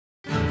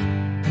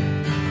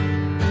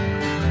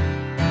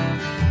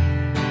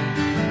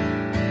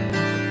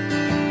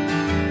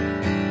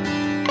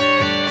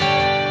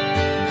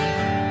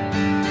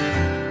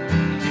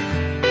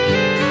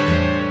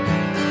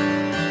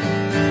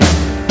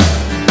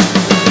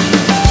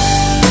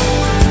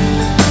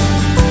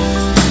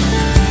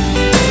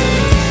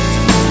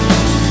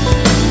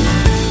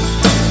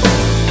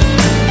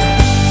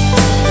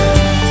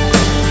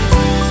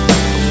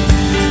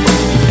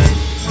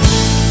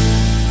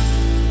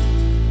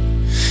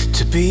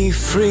be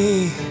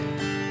free,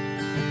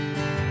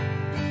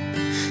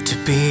 to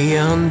be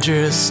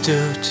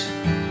understood.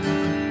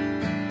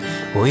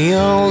 We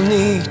all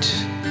need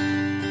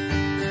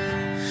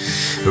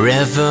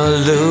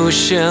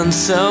revolution,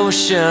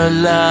 social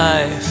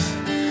life,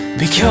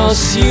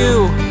 because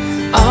you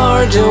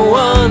are the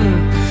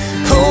one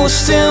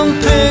posting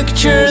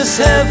pictures,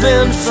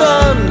 having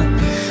fun.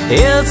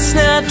 It's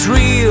not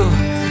real,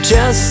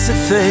 just a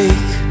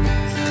fake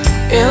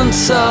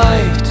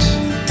inside.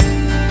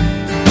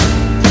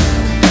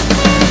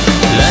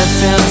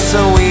 Life ain't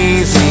so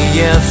easy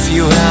if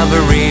you have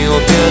a real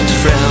good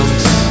friend.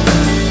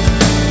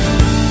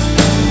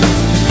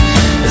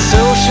 A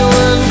social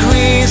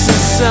increase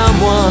is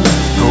someone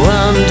who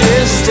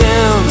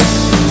understands.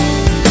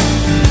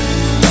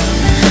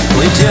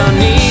 We don't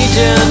need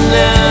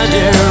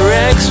another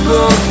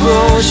textbook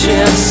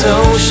bullshit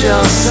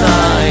social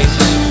site.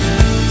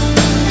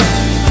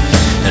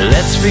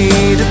 Let's be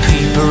the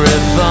people,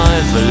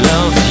 revival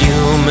of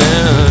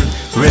human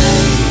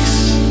race.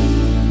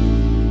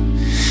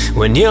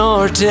 When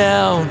you're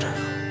down,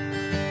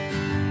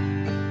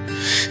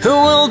 who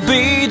will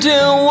be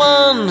the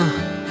one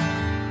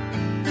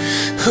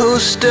who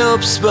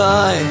stops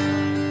by?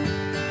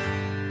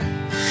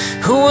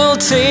 Who will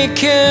take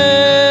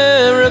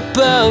care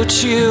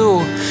about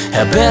you?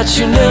 I bet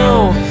you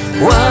know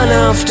one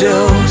of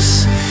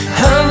those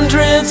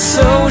 100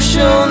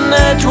 social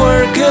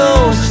network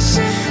ghosts.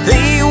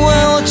 They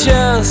will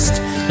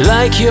just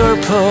like your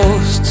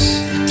posts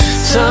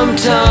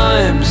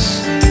sometimes.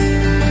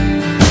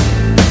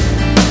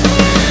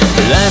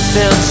 Life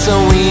ain't so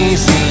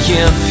easy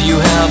if you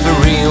have a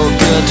real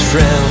good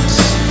friend.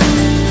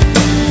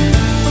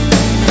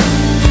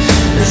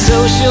 The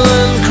social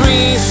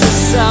increase is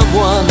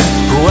someone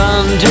who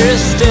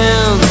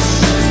understands.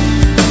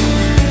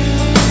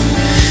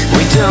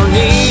 We don't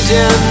need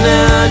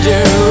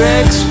another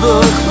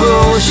textbook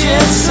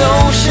bullshit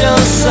social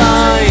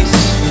site.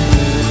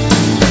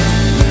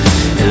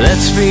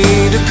 Let's be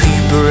the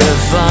people,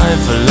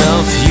 revival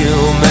of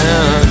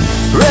human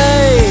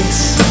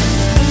race.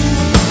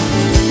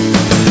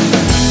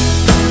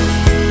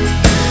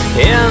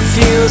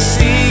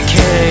 F-U-C-K,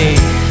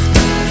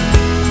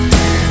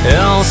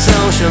 all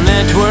social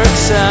network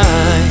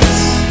sites,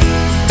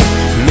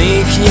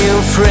 make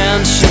new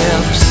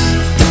friendships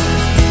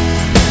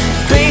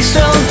based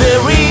on the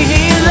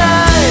real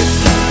life.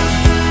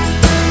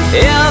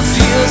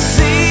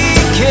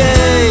 F-U-C-K,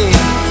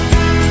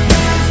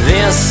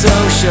 there's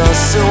social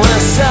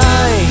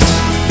suicide.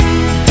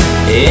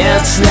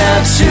 It's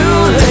not too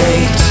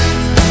late,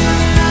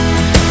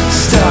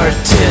 start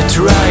it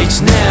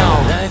right now.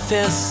 Life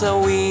is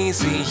so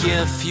easy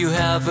if you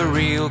have a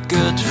real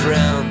good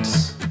friend.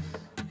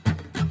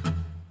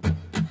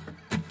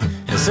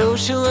 A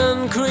social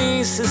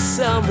increase is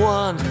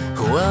someone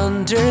who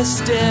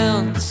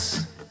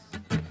understands.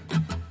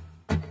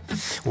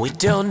 We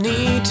don't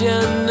need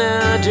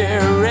another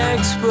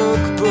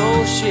textbook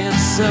bullshit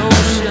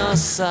social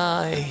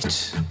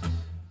site.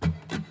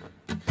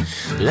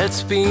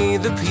 Let's be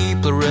the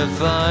people,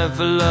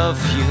 revival of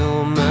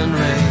human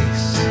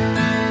race.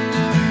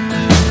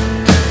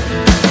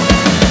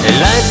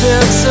 Life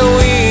ain't so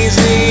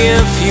easy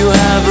if you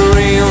have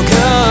real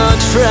good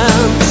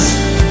friends.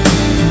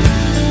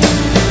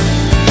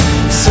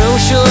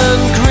 Social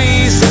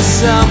increase is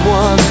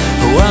someone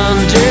who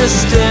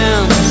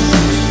understands.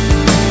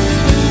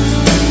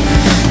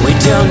 We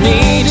don't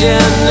need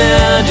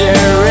another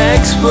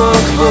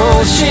textbook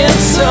bullshit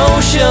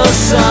social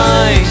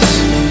site.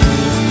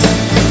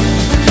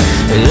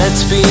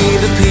 Let's be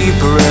the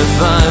people,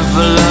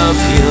 revival of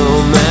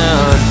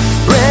human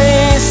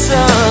race.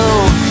 So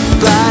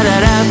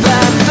ba-da-da-ba.